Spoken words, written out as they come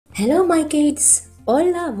Hello my kids, all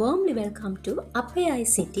are warmly welcome to අපේ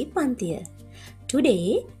ICT පන්තිය. Today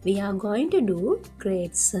we are going to do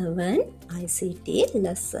grade 7 ICT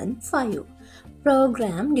lesson 5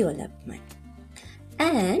 program development.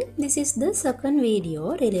 And this is the second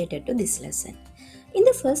video related to this lesson. In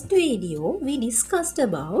the first video we discussed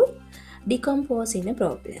about decomposing a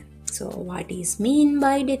problem. So what is mean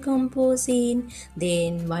by decomposing,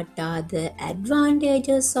 then what are the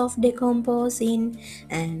advantages of decomposing,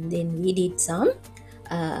 and then we did some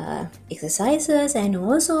exercises, and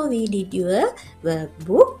also we did your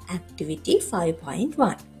workbook activity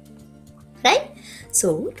 5.1, right?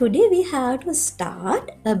 So today we have to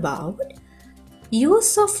start about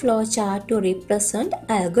use of flowchart to represent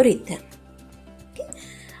algorithm.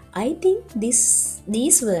 I think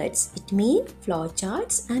these words, it mean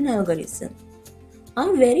flowcharts and algorithm,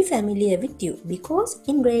 are very familiar with you because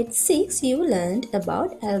in grade 6 you learned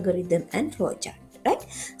about algorithm and flowchart, right?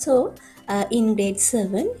 So in grade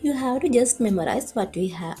 7 you have to just memorize what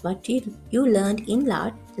you learned in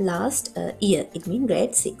last year. It means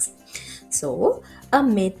grade 6. So a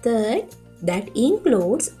method that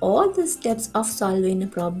includes all the steps of solving a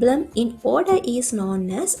problem in order is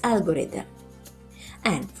known as algorithm.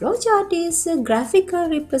 And flowchart is a graphical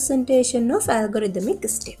representation of algorithmic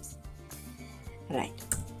steps, right?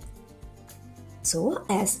 So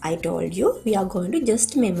as I told you, we are going to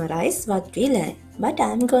just memorize what we learned, but I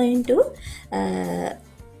am going to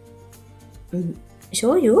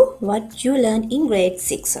show you what you learned in grade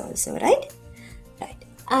 6 also, right?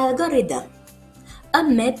 Algorithm, a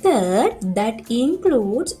method that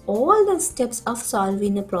includes all the steps of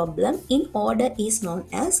solving a problem in order is known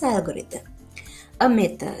as algorithm. A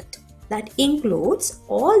method that includes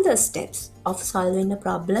all the steps of solving a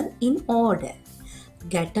problem in order.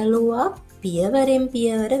 ගැටලුවක් පියවරෙන්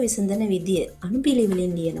පියවර විසඳන විදිය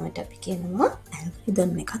අනුපිළිවෙලින් ලියනවට අපි කියනවා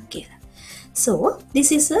algorithm එකක් කියලා. So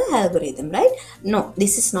this is a algorithm, right? No,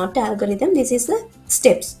 this is not algorithm. This is the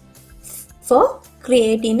steps for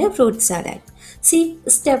creating a fruit salad. See,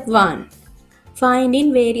 step 1,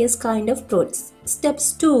 finding various kind of fruits.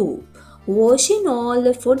 Steps 2, washing all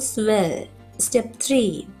the fruits well. Step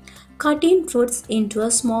 3, cutting fruits into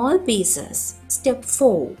a small pieces. Step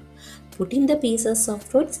 4, putting the pieces of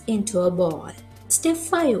fruits into a bowl. Step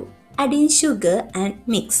 5, adding sugar and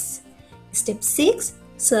mix. Step 6,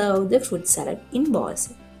 serve the fruit salad in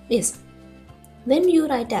bowls. Yes, when you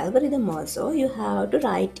write algorithm also, you have to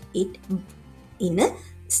write it in a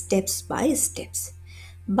steps by steps.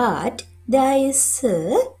 But there is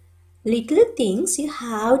little things you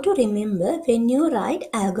have to remember when you write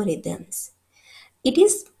algorithms. It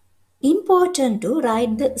is important to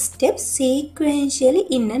write the steps sequentially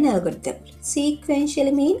in an algorithm.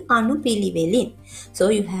 Sequentially means අනුපිළිවෙලින්. So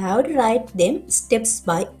you have to write them steps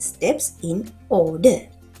by steps in order.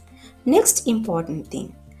 Next important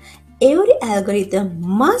thing, every algorithm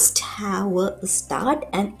must have a start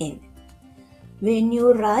and end. When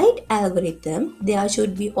you write algorithm, there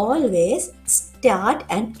should be always start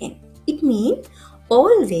and end. It means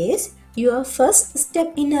always your first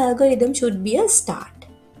step in algorithm should be a start.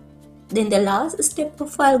 Then the last step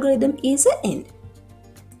of algorithm is an end.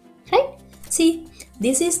 Right? See,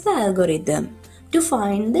 this is the algorithm to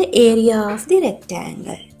find the area of the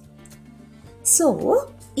rectangle.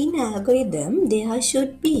 So, in algorithm, there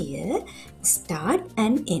should be a start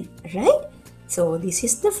and end, right? So, this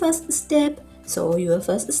is the first step. So, your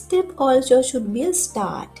first step also should be a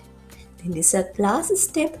start. Then this is a last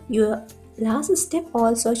step. Your last step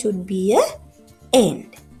also should be a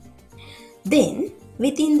end. Then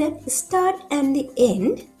within that start and the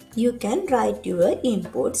end, you can write your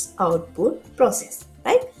inputs output process,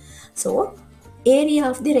 right? So area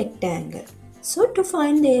of the rectangle. So to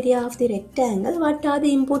find the area of the rectangle, what are the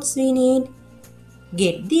inputs we need? To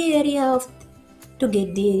get the area of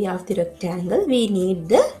the rectangle, we need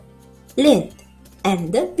the length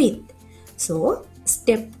and the width. So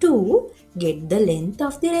step 2, get the length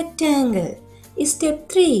of the rectangle. Step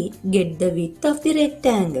 3, get the width of the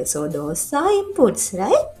rectangle. So those are inputs,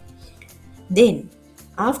 right? Then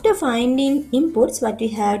after finding inputs, what we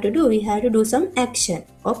have to do? We have to do some action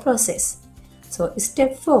or process. So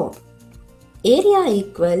step 4, area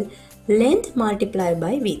equal length multiplied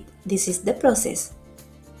by width. This is the process.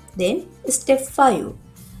 Then step 5,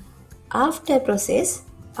 after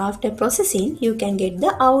processing, you can get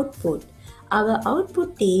the output. Our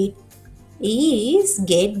output is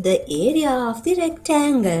get the area of the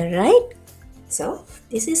rectangle, right? So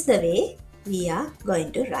this is the way we are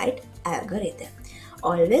going to write algorithm.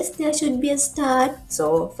 Always there should be a start.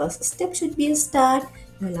 So first step should be a start,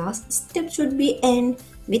 the last step should be end.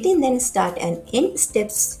 Within then start and end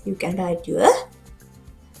steps, you can write your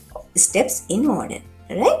steps in order,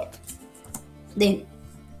 right? Then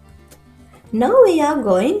now we are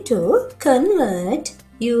going to convert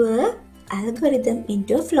your algorithm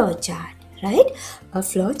into a flowchart, right? A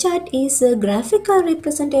flowchart is a graphical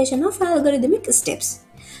representation of algorithmic steps.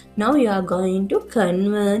 Now you are going to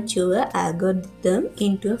convert your algorithm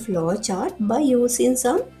into a flowchart by using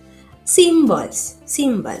some symbols,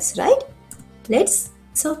 right?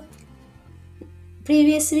 So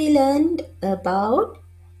previously we learned about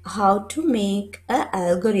how to make an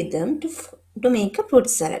algorithm to make a fruit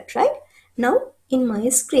salad, right? Now in my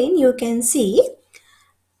screen you can see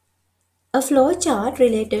a flowchart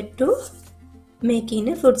related to making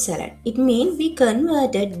a fruit salad. It means we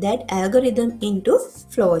converted that algorithm into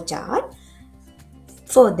flowchart.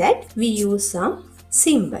 For that we use some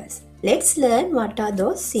symbols. Let's learn what are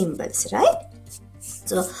those symbols, right?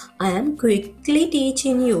 So I am quickly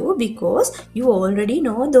teaching you because you already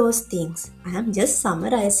know those things. I am just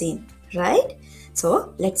summarizing, right?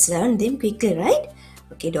 So let's learn them quickly, right?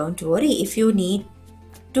 Okay, don't worry. If you need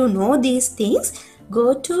to know these things,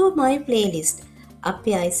 go to my playlist.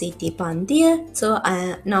 Appe ICT Pandiya. So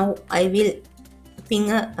now I will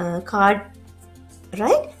ping a card,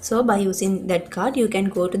 right? So by using that card, you can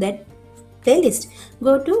go to that playlist.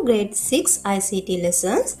 Go to grade 6 ICT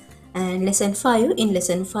lessons and lesson 5. In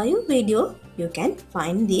lesson 5 video, you can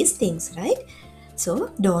find these things, right?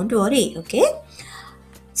 So don't worry, okay?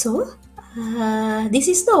 So this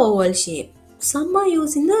is the oval shape. Some are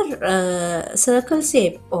using the circle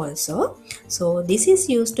shape also. So this is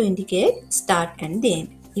used to indicate start and the end.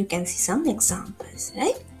 You can see some examples,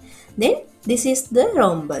 right? Then this is the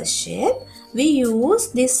rhombus shape. We use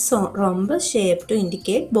this rhombus shape to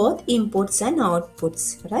indicate both inputs and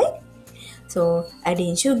outputs, right? So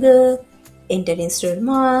adding sugar, entering student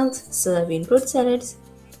marks, serving fruit salads,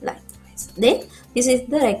 likewise. Then this is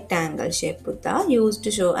the rectangle shape Buddha used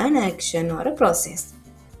to show an action or a process.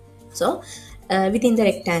 So within the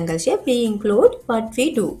rectangle shape we include what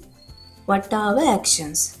we do, what are our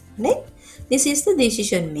actions, right? This is the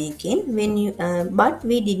decision making when you but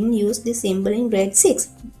we didn't use this symbol in grade 6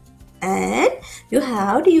 and you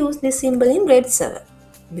have to use this symbol in grade 7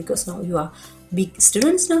 because now you are big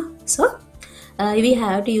students now. So we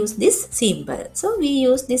have to use this symbol. So we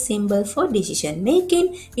use this symbol for decision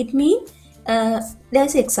making. It means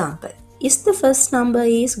there's example. Is the first number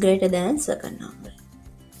is greater than second number?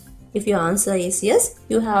 If your answer is yes,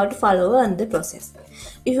 you have to follow another process.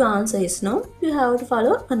 If your answer is no, you have to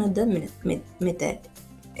follow another method,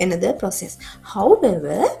 another process.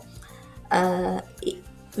 However,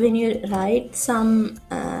 when you write some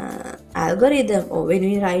algorithm or when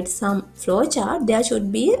we write some flowchart, there should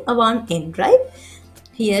be a one end, right?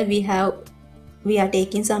 Here we are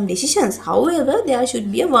taking some decisions. However, there should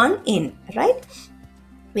be a one end, right?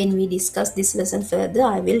 When we discuss this lesson further,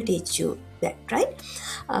 I will teach you that, right?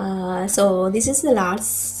 So this is the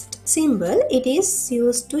last symbol. It is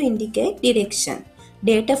used to indicate direction,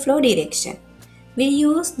 data flow direction. We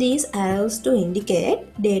use these arrows to indicate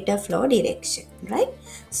data flow direction, right?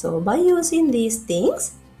 So by using these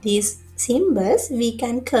things, these symbols, we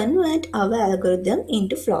can convert our algorithm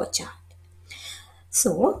into flowchart.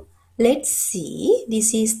 So let's see,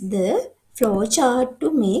 this is the flowchart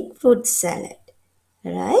to make fruit salad,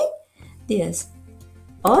 right? Yes.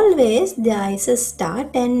 Always there is a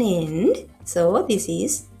start and end. So this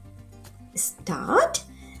is start,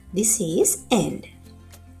 this is end.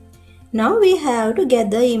 Now we have to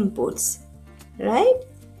get the inputs, right?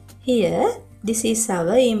 Here this is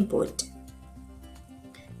our input,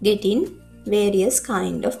 getting various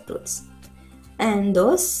kind of fruits, and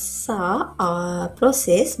those are our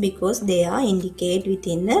process because they are indicated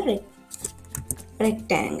within a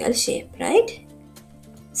rectangle shape, right?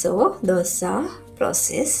 So those are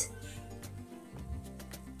process.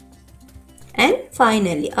 And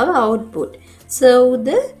finally our output. So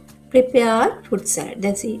the prepared fruit salad,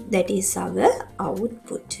 that is our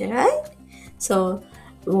output, right? So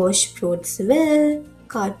wash fruits well,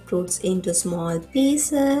 cut fruits into small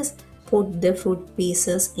pieces, put the fruit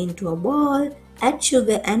pieces into a bowl, add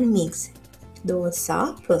sugar and mix. Those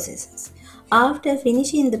are processes. After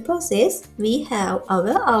finishing the process, we have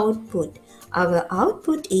our output. Our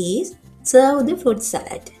output is serve the fruit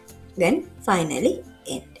salad. Then finally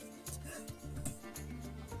end.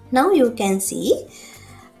 Now you can see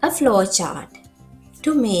a flowchart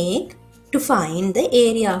to find the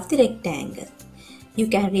area of the rectangle. You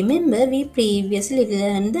can remember we previously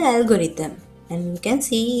learned the algorithm and you can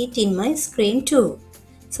see it in my screen too.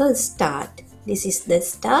 So start. This is the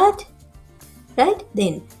start, right?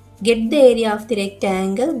 Then get the area of the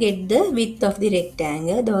rectangle, get the width of the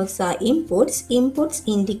rectangle. Those are inputs. Inputs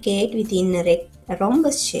indicate within a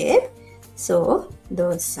rhombus shape. So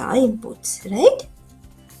those are inputs, right?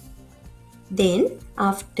 Then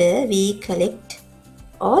after we collect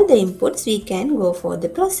all the inputs, we can go for the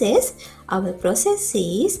process. Our process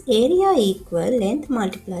is area equal length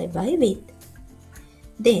multiplied by width.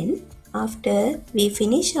 Then after we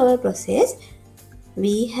finish our process,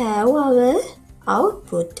 we have our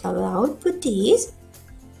output. Our output is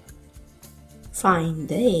find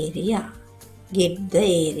the area, get the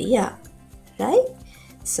area, right?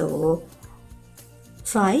 So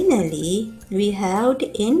finally, we have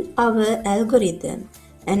to end our algorithm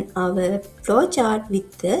and our flowchart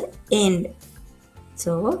with the end.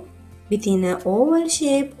 So within an oval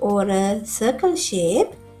shape or a circle shape,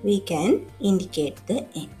 we can indicate the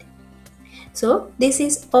end. So this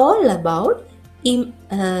is all about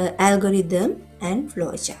algorithm and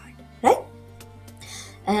flowchart, right?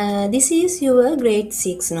 This is your grade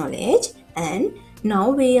 6 knowledge, and now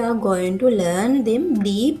we are going to learn them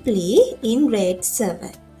deeply in grade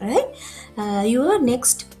 7, right? Your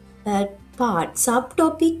next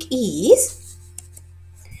subtopic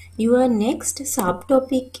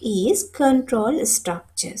is control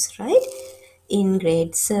structures, right? In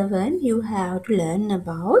grade 7, you have to learn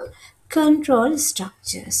about control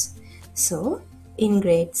structures. So in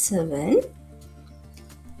grade 7,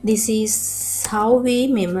 this is how we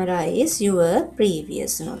memorize your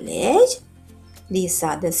previous knowledge. These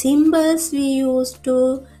are the symbols we used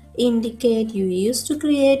to indicate. You used to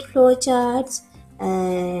create flowcharts,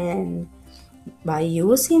 and by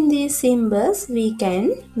using these symbols, we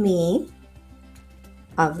can make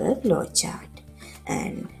our flowchart.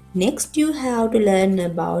 And next you have to learn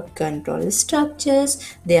about control structures.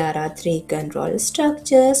 There are 3 control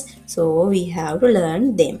structures, so we have to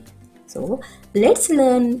learn them. So let's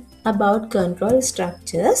learn about control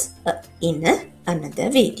structures in another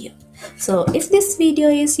video. So if this video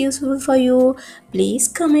is useful for you, please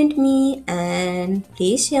comment me and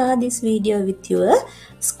please share this video with your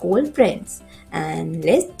school friends. And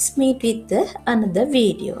let's meet with another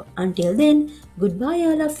video. Until then, goodbye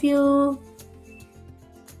all of you.